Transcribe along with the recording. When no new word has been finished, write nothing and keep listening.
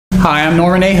Hi, I'm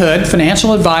Norman A. Hood,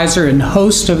 financial advisor and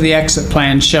host of the Exit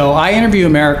Plan Show. I interview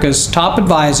America's top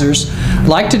advisors,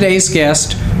 like today's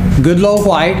guest, Goodloe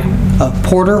White of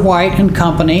Porter White &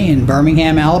 Company in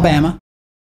Birmingham, Alabama,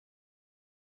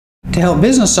 to help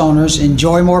business owners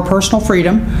enjoy more personal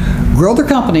freedom, grow their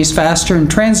companies faster, and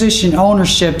transition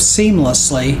ownership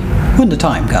seamlessly when the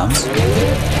time comes.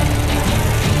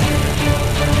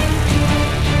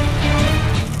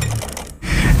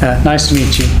 Nice to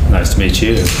meet you. Nice to meet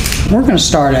you. We're going to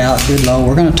start out, Goodloe.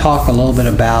 We're going to talk a little bit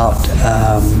about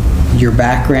your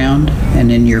background and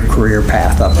then your career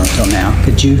path up until now.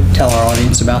 Could you tell our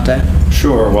audience about that?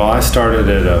 Sure. Well, I started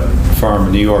at a firm,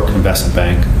 a New York investment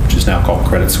bank, which is now called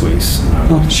Credit Suisse.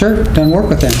 Oh, sure. Done work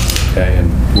with them. Okay,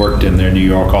 and worked in their New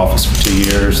York office for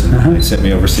 2 years, and they sent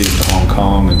me overseas to Hong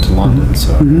Kong and to London.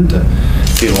 So I got to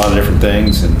see a lot of different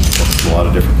things and worked with a lot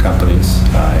of different companies.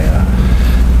 I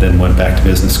then went back to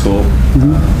business school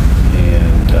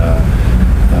and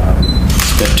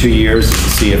spent 2 years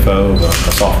as the CFO of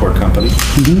a software company,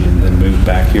 and then moved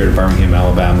back here to Birmingham,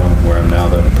 Alabama, where I'm now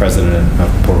the president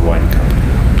of Porter White & Company.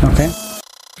 Okay.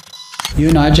 You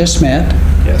and I just met.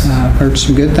 Yes. Heard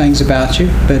some good things about you,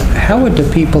 but how would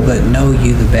the people that know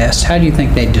you the best, how do you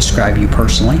think they'd describe you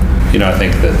personally? You know, I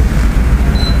think that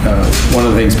one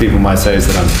of the things people might say is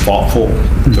that I'm thoughtful,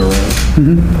 thorough.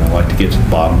 I like to get to the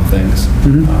bottom of things.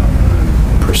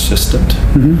 Persistent,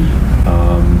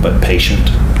 but patient.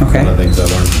 Okay. One of the things I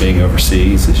learned being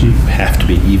overseas is you have to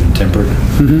be even-tempered.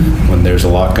 When there's a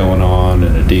lot going on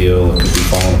in a deal, it could be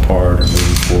falling apart or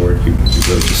moving forward, you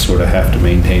really just sort of have to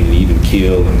maintain an even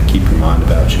keel and keep your mind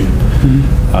about you.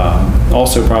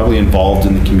 Also probably involved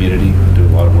in the community. I do a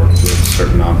lot of work with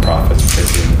certain nonprofits,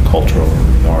 particularly in the cultural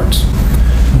and the arts.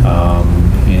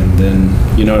 And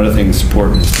then, you know, another thing that's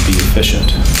important is to be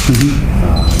efficient.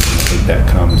 I think that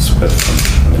comes with,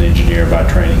 I'm an engineer by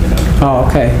training and undergrad. Oh,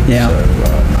 okay, yeah.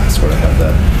 So I sort of have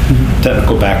that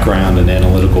technical background and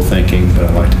analytical thinking, but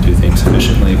I like to do things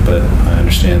efficiently, but I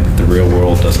understand that the real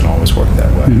world doesn't always work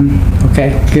that way.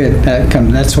 Okay, good.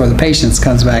 That's where the patience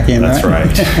comes back in, That's right.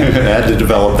 I had to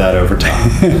develop that over time.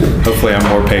 Hopefully I'm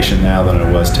more patient now than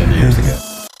I was 10 years ago.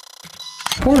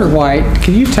 Porter White,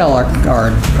 can you tell our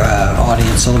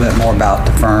audience a little bit more about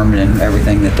the firm and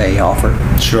everything that they offer?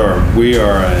 Sure. We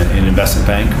are an investment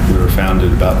bank. We were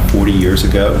founded about 40 years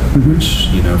ago, which,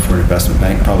 you know, for an investment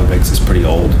bank probably makes us pretty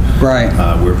old. Right.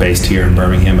 We're based here in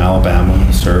Birmingham,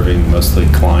 Alabama, serving mostly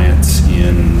clients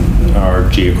in our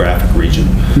geographic region.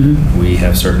 We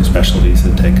have certain specialties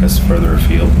that take us further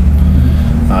afield.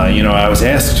 You know, I was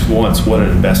asked once what an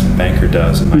investment banker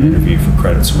does in my interview for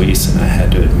Credit Suisse, and I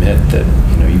had to admit that,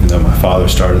 you know, even though my father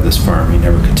started this firm, he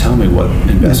never could tell me what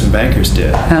investment bankers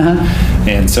did.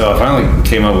 And so I finally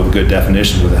came up with a good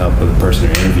definition with the help of the person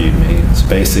who interviewed me. It's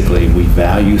basically we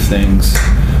value things,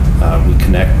 we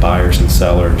connect buyers and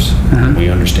sellers, and we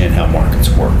understand how markets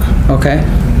work. Okay.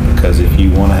 Because if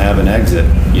you want to have an exit,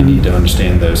 you need to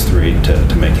understand those three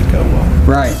to make it go well.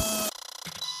 Right.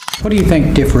 What do you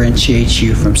think differentiates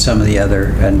you from some of the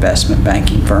other investment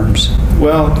banking firms?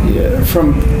 Well, yeah,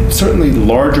 from certainly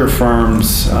larger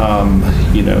firms,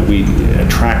 you know, we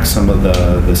attract some of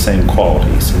the same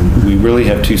qualities. And we really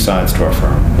have two sides to our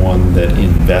firm. One that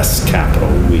invests capital.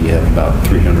 We have about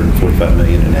 $345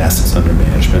 million in assets under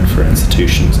management for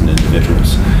institutions and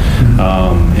individuals.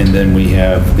 And then we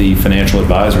have the financial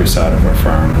advisory side of our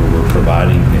firm, where we're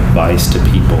providing advice to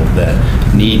people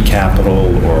that need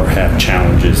capital or have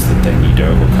challenges that they need to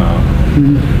overcome.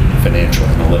 Financial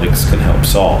analytics can help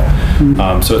solve.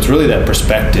 So it's really that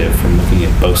perspective from looking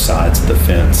at both sides of the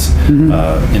fence,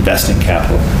 investing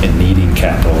capital and needing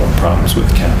capital or problems with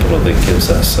capital that gives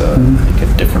us I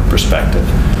think a different perspective.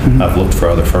 I've looked for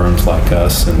other firms like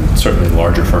us, and certainly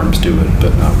larger firms do it,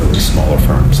 but not really smaller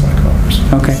firms like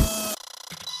ours. Okay.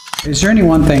 Is there any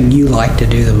one thing you like to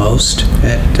do the most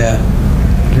at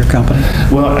your company?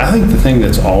 Well, I think the thing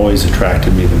that's always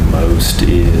attracted me the most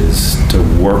is to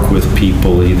work with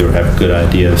people, either have good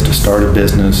ideas to start a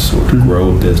business or to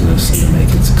grow a business and to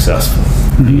make it successful.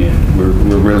 And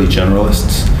we're really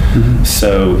generalists,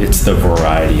 so it's the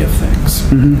variety of things.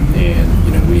 And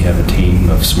you know, we have a team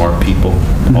of smart people.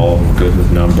 All of them are good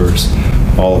with numbers.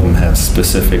 All of them have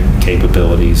specific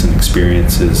capabilities and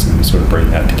experiences, and we sort of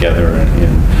bring that together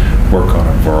and work on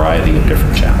a variety of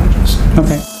different challenges.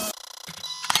 Okay.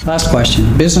 Last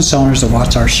question. Business owners that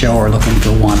watch our show are looking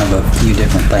for one of a few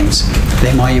different things.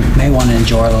 They may want to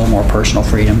enjoy a little more personal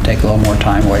freedom, take a little more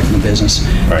time away from the business.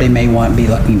 Right. They may be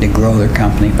looking to grow their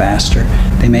company faster.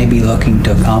 They may be looking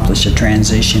to accomplish a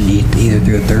transition either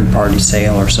through a third-party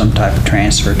sale or some type of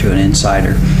transfer to an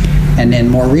insider. And then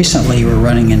more recently, we're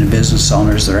running into business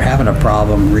owners that are having a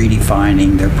problem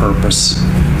redefining their purpose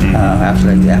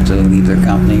after they leave their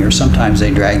company, or sometimes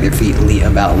they drag their feet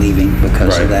about leaving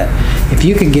because of that. If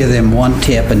you could give them one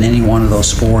tip in any one of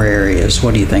those 4 areas,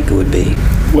 what do you think it would be?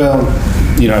 Well,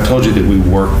 I told you that we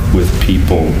work with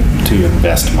people to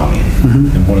invest money.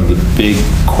 And one of the big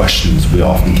questions we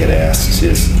often get asked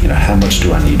is, how much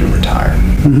do I need to retire?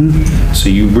 So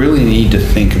you really need to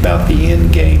think about the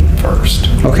end game first.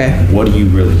 Okay. What do you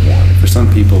really want? For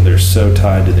some people, they're so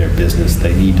tied to their business,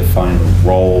 they need to find a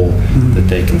role that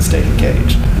they can stay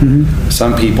engaged.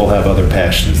 Some people have other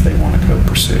passions they want to go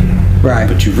pursue. Right.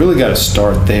 But you've really got to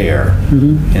start there,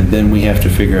 and then we have to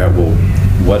figure out, well,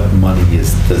 what money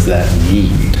does that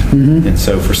need? And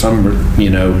so for some,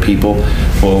 people,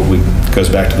 it goes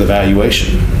back to the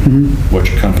valuation. What's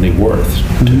your company worth?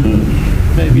 To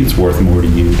whom? Maybe it's worth more to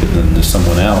you than to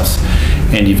someone else.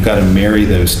 And you've got to marry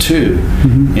those two.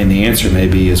 And the answer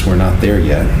maybe is we're not there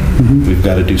yet. We've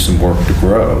got to do some work to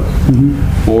grow.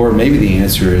 Or maybe the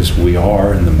answer is we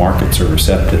are, and the markets are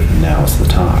receptive, and now is the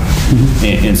time.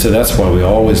 And so that's why we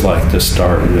always like to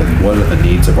start with what are the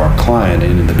needs of our client,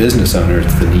 and in the business owner,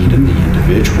 it's the need of the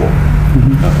individual,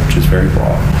 which is very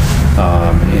broad.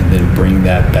 And then bring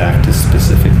that back to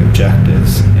specific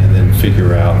objectives, and then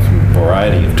figure out from a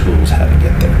variety of tools how to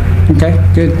get there.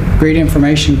 Okay, good. Great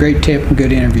information, great tip, and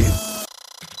good interview.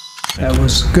 That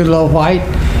was Goodloe White.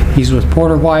 He's with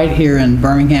Porter White here in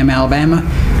Birmingham, Alabama.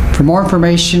 For more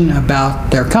information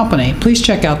about their company, please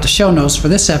check out the show notes for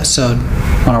this episode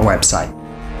on our website.